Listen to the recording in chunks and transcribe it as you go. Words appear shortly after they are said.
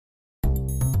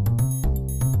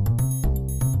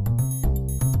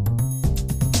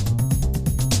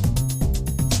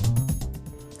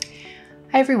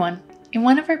Hi everyone! In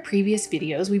one of our previous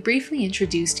videos, we briefly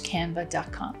introduced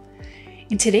Canva.com.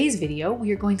 In today's video,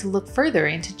 we are going to look further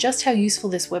into just how useful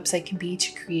this website can be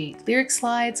to create lyric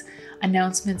slides,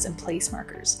 announcements, and place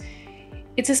markers.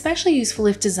 It's especially useful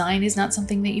if design is not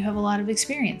something that you have a lot of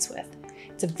experience with.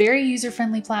 It's a very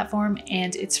user-friendly platform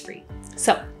and it's free.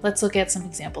 So let's look at some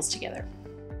examples together.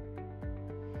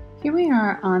 Here we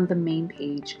are on the main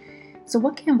page. So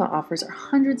what Canva offers are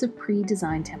hundreds of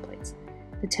pre-designed templates.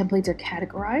 The templates are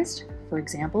categorized, for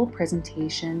example,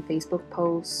 presentation, Facebook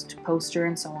post, poster,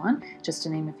 and so on, just to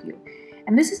name a few.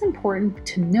 And this is important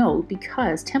to note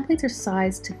because templates are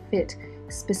sized to fit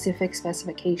specific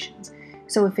specifications.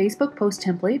 So a Facebook post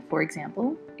template, for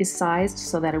example, is sized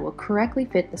so that it will correctly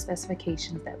fit the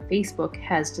specifications that Facebook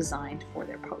has designed for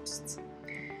their posts.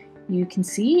 You can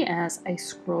see as I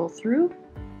scroll through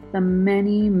the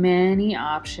many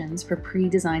options for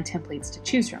pre-designed templates to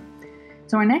choose from.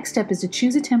 So our next step is to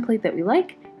choose a template that we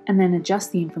like and then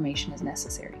adjust the information as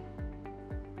necessary.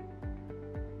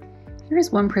 Here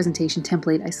is one presentation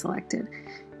template I selected.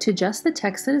 To adjust the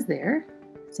text that is there,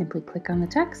 simply click on the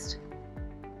text,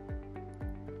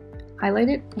 highlight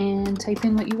it, and type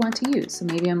in what you want to use. So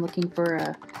maybe I'm looking for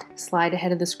a slide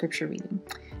ahead of the scripture reading.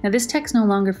 Now this text no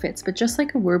longer fits, but just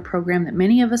like a word program that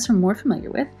many of us are more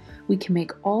familiar with, we can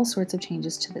make all sorts of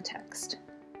changes to the text.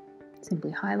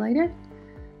 Simply highlight it.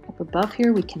 Up above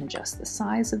here, we can adjust the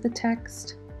size of the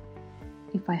text.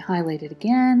 If I highlight it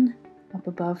again, up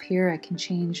above here, I can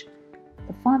change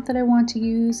the font that I want to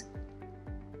use.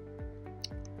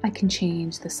 I can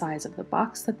change the size of the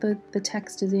box that the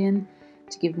text is in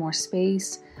to give more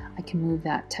space. I can move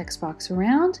that text box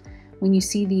around. When you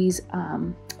see these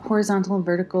horizontal and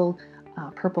vertical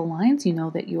purple lines, you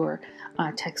know that your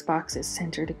text box is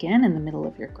centered again in the middle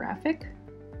of your graphic.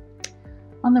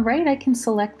 On the right, I can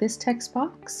select this text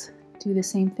box, do the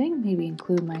same thing, maybe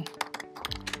include my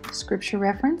scripture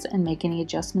reference and make any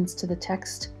adjustments to the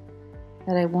text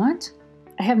that I want.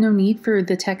 I have no need for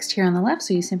the text here on the left,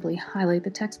 so you simply highlight the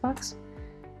text box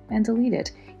and delete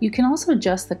it. You can also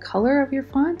adjust the color of your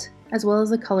font as well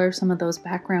as the color of some of those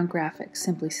background graphics.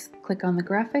 Simply click on the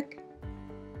graphic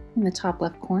in the top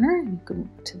left corner and go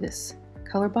to this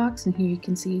color box, and here you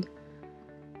can see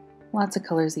lots of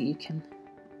colors that you can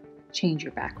change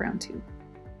your background to.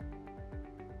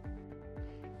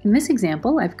 In this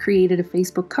example, I've created a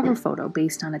Facebook cover photo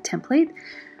based on a template.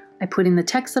 I put in the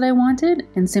text that I wanted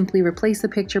and simply replace the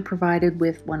picture provided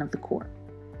with one of the core.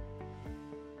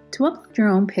 To upload your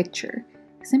own picture,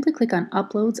 simply click on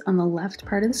Uploads on the left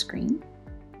part of the screen,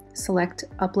 select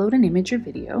Upload an image or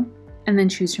video, and then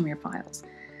choose from your files.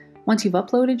 Once you've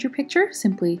uploaded your picture,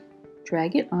 simply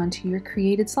drag it onto your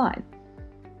created slide.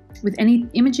 With any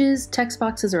images, text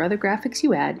boxes, or other graphics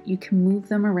you add, you can move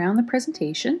them around the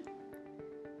presentation.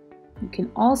 You can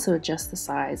also adjust the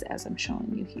size as I'm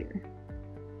showing you here.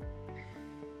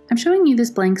 I'm showing you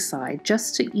this blank slide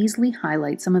just to easily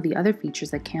highlight some of the other features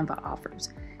that Canva offers.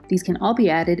 These can all be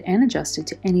added and adjusted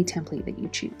to any template that you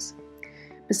choose.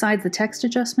 Besides the text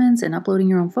adjustments and uploading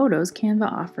your own photos, Canva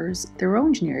offers their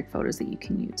own generic photos that you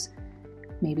can use.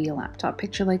 Maybe a laptop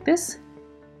picture like this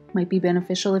might be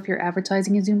beneficial if you're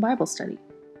advertising a Zoom Bible study.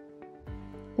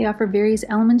 They offer various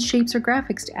elements, shapes, or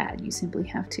graphics to add. You simply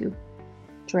have to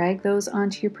drag those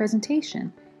onto your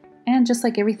presentation. And just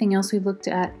like everything else we've looked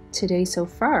at today so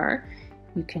far,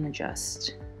 you can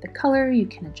adjust the color, you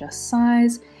can adjust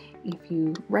size. If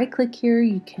you right-click here,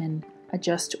 you can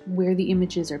adjust where the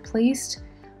images are placed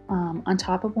on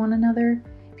top of one another.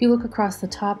 If you look across the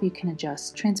top, you can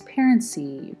adjust transparency,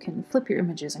 you can flip your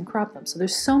images and crop them. So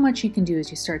there's so much you can do as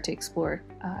you start to explore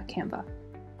Canva.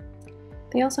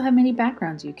 They also have many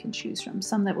backgrounds you can choose from,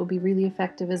 some that will be really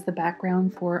effective as the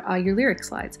background for your lyric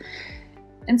slides.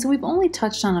 And so we've only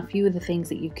touched on a few of the things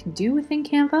that you can do within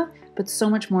Canva, but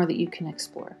so much more that you can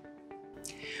explore.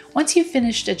 Once you've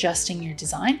finished adjusting your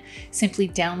design, simply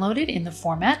download it in the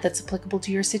format that's applicable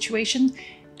to your situation,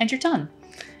 and you're done.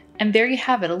 And there you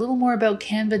have it, a little more about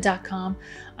Canva.com,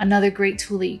 another great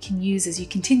tool that you can use as you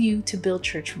continue to build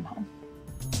church from home.